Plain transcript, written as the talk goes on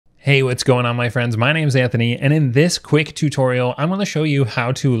Hey, what's going on, my friends? My name is Anthony, and in this quick tutorial, I'm going to show you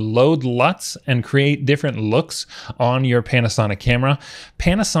how to load LUTs and create different looks on your Panasonic camera.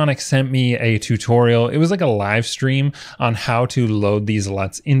 Panasonic sent me a tutorial. It was like a live stream on how to load these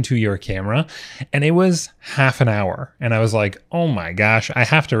LUTs into your camera, and it was half an hour. And I was like, oh my gosh, I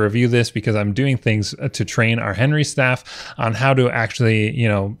have to review this because I'm doing things to train our Henry staff on how to actually,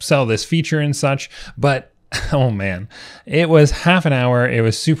 sell this feature and such. But oh man, it was half an hour. It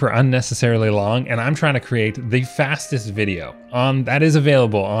was super unnecessarily long, and I'm trying to create the fastest video that is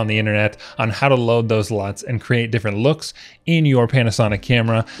available on the internet on how to load those LUTs and create different looks in your Panasonic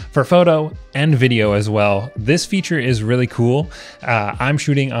camera for photo and video as well. This feature is really cool. I'm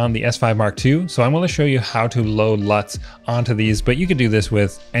shooting on the S5 Mark II, so I'm going to show you how to load LUTs onto these, but you could do this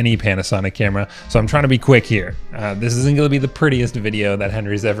with any Panasonic camera. So I'm trying to be quick here. This isn't going to be the prettiest video that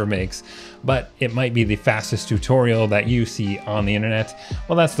Henry's ever makes, but it might be the fastest tutorial that you see on the internet.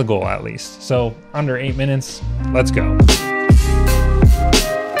 Well, that's the goal at least. So under 8 minutes, let's go.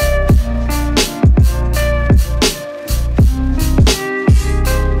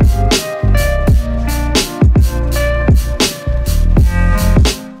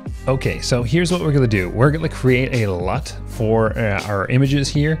 Okay, so here's what we're going to do. We're going to create a LUT for our images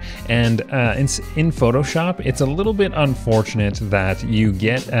here, and in Photoshop, it's a little bit unfortunate that you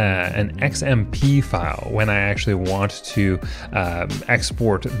get an XMP file when I actually want to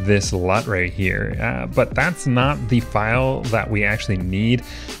export this LUT right here. But that's not the file that we actually need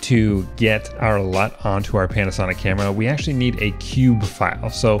to get our LUT onto our Panasonic camera. We actually need a cube file.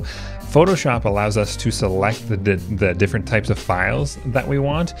 So Photoshop allows us to select the different types of files that we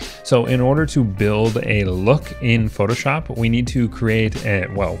want. So in order to build a look in Photoshop, we need to create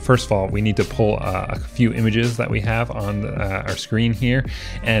well, first of all, we need to pull a few images that we have on our screen here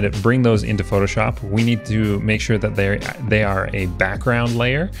and bring those into Photoshop. We need to make sure that they are a background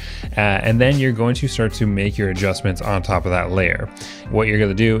layer, and then you're going to start to make your adjustments on top of that layer. What you're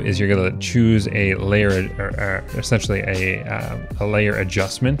going to do is you're going to choose a layer, essentially a layer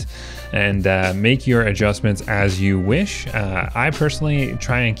adjustment, and make your adjustments as you wish. I personally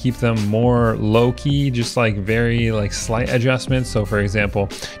try and keep them more low-key, just like very slight adjustments. So for example,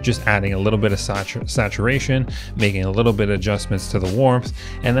 just adding a little bit of saturation, making a little bit of adjustments to the warmth,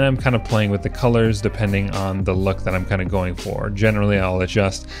 and then I'm kind of playing with the colors depending on the look that I'm kind of going for. Generally, I'll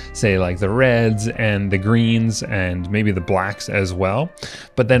adjust, say, like the reds and the greens and maybe the blacks as well.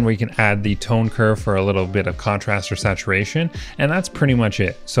 But then we can add the tone curve for a little bit of contrast or saturation, and that's pretty much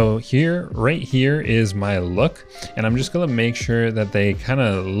it. So right here is my look, and I'm just going to make sure that they kind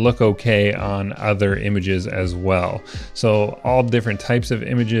of look okay on other images as well. So all different types of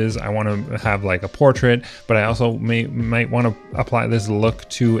images. I want to have like a portrait, but I also might want to apply this look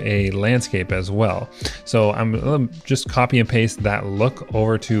to a landscape as well. So I'm going to just copy and paste that look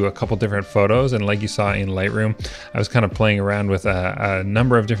over to a couple different photos, and like you saw in Lightroom, I was kind of playing around with a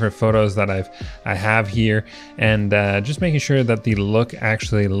number of different photos that I have here, and just making sure that the look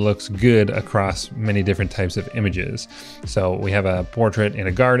actually looks good across many different types of images. So we have a portrait in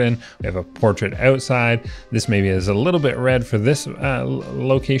a garden, we have a portrait outside. This maybe is a little bit red for this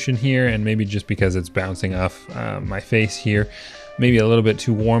location here, and maybe just because it's bouncing off my face here, maybe a little bit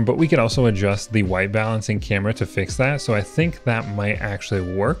too warm, but we could also adjust the white balance in camera to fix that. So I think that might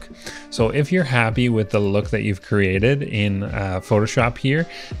actually work. So if you're happy with the look that you've created in Photoshop here,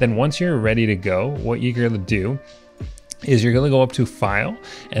 then once you're ready to go, what you're going to do is you're going to go up to File,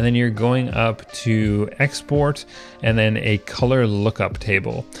 and then you're going up to Export, and then a color lookup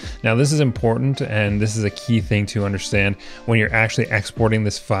table. Now this is important, and this is a key thing to understand. When you're actually exporting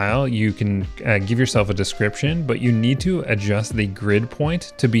this file, you can give yourself a description, but you need to adjust the grid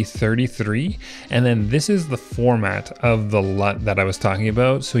point to be 33, and then this is the format of the LUT that I was talking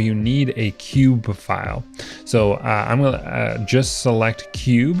about. So you need a cube file. So I'm going to just select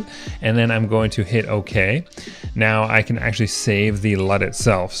cube, and then I'm going to hit OK. Now I can actually save the LUT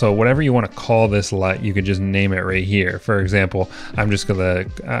itself. So whatever you want to call this LUT, you could just name it right here. For example, I'm just going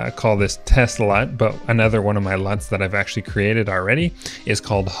to call this test LUT, but another one of my LUTs that I've actually created already is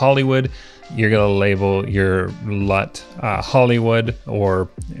called Hollywood. You're going to label your LUT Hollywood, or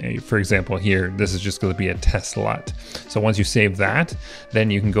for example here, this is just going to be a test LUT. So once you save that,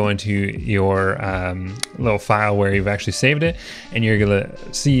 then you can go into your little file where you've actually saved it, and you're going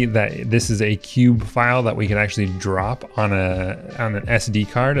to see that this is a cube file that we can actually drop on an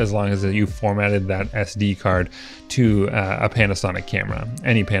SD card, as long as you formatted that SD card to a Panasonic camera.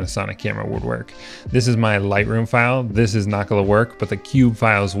 Any Panasonic camera would work. This is my Lightroom file. This is not going to work, but the cube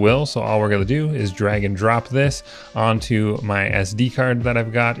files will. So all we're going going to do is drag and drop this onto my SD card that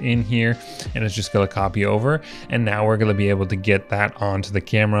I've got in here, and it's just going to copy over. And now we're going to be able to get that onto the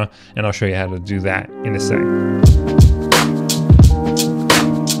camera, and I'll show you how to do that in a second.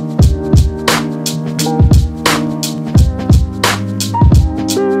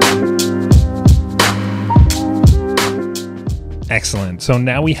 Excellent. So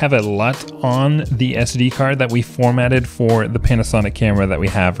now we have a LUT on the SD card that we formatted for the Panasonic camera that we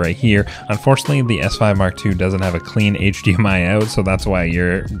have right here. Unfortunately, the S5 Mark II doesn't have a clean HDMI out, so that's why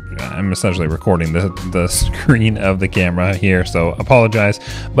I'm essentially recording the screen of the camera here, so apologize,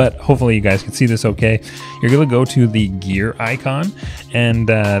 but hopefully you guys can see this okay. You're going to go to the gear icon, and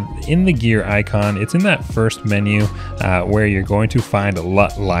in the gear icon, it's in that first menu where you're going to find a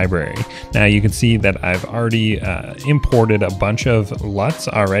LUT library. Now you can see that I've already imported a bunch of LUTs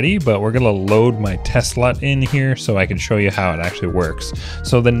already, but we're going to load my test LUT in here so I can show you how it actually works.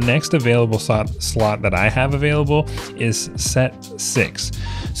 So the next available slot that I have available is set 6.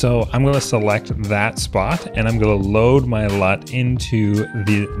 So I'm going to select that spot, and I'm going to load my LUT into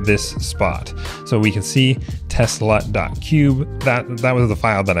this spot. So we can see testlut.cube, that was the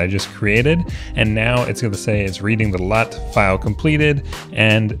file that I just created, and now it's going to say it's reading the LUT file completed,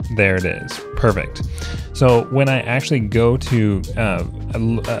 and there it is. Perfect. So when I actually go to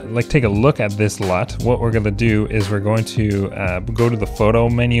take a look at this LUT, what we're going to do is we're going to go to the photo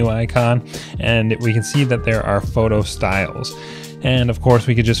menu icon, and we can see that there are photo styles. And of course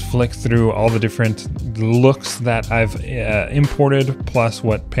we could just flick through all the different looks that I've imported, plus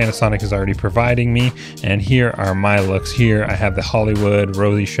what Panasonic is already providing me. And here are my looks. Here I have the Hollywood,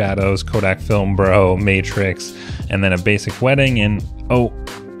 rosy shadows, Kodak Film Bro, Matrix, and then a basic wedding. And oh,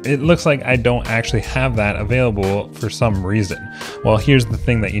 it looks like I don't actually have that available for some reason. Well, here's the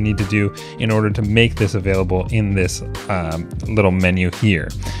thing that you need to do in order to make this available in this little menu here.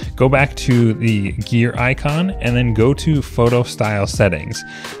 Go back to the gear icon and then go to photo style settings.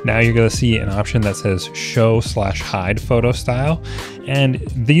 Now you're going to see an option that says show/hide photo style. And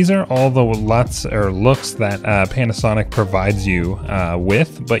these are all the LUTs or looks that Panasonic provides you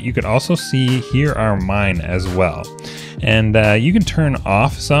with, but you could also see here are mine as well. And you can turn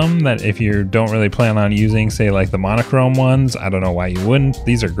off some that if you don't really plan on using, say like the monochrome ones. I don't know why you wouldn't.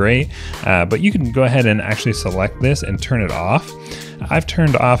 These are great, but you can go ahead and actually select this and turn it off. I've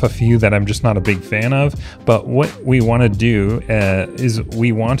turned off a few that I'm just not a big fan of, but what we want to do is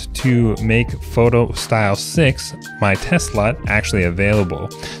we want to make photo style 6, my test LUT, actually available.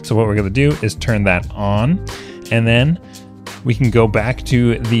 So what we're going to do is turn that on, and then we can go back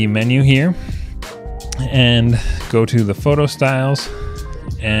to the menu here and go to the photo styles,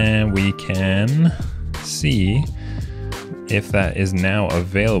 and we can see if that is now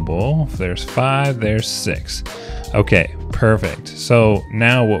available. If there's 5, there's 6. Okay, perfect. So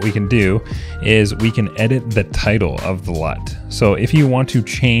now what we can do is we can edit the title of the LUT. So if you want to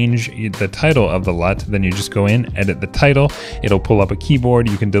change the title of the LUT, then you just go in, edit the title. It'll pull up a keyboard.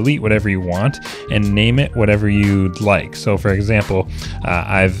 You can delete whatever you want and name it whatever you'd like. So for example,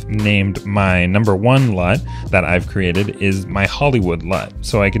 I've named my number 1 LUT that I've created is my Hollywood LUT.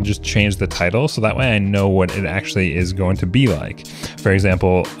 So I can just change the title so that way I know what it actually is going to be like. For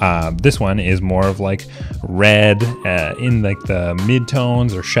example, this one is more of like red in like the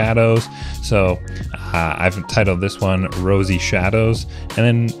mid-tones or shadows. So I've titled this one Rosy Shadows,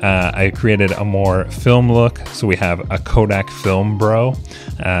 and then I created a more film look. So we have a Kodak Film Bro.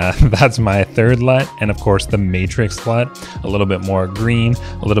 That's my 3rd LUT, and of course the Matrix LUT, a little bit more green,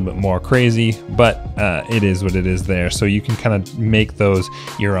 a little bit more crazy, but it is what it is there. So you can kind of make those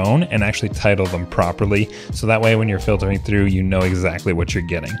your own and actually title them properly. So that way when you're filtering through, you know exactly what you're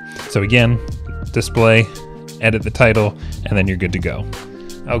getting. So again, display, edit the title, and then you're good to go.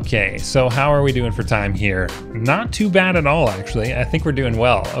 Okay, so how are we doing for time here? Not too bad at all, actually. I think we're doing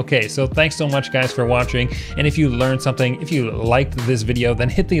well. Okay, so thanks so much, guys, for watching. And if you learned something, if you liked this video, then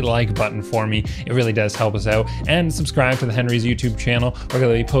hit the like button for me. It really does help us out. And subscribe to the Henry's YouTube channel. We're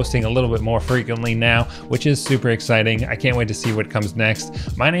going to be posting a little bit more frequently now, which is super exciting. I can't wait to see what comes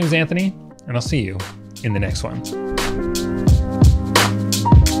next. My name is Anthony, and I'll see you in the next one.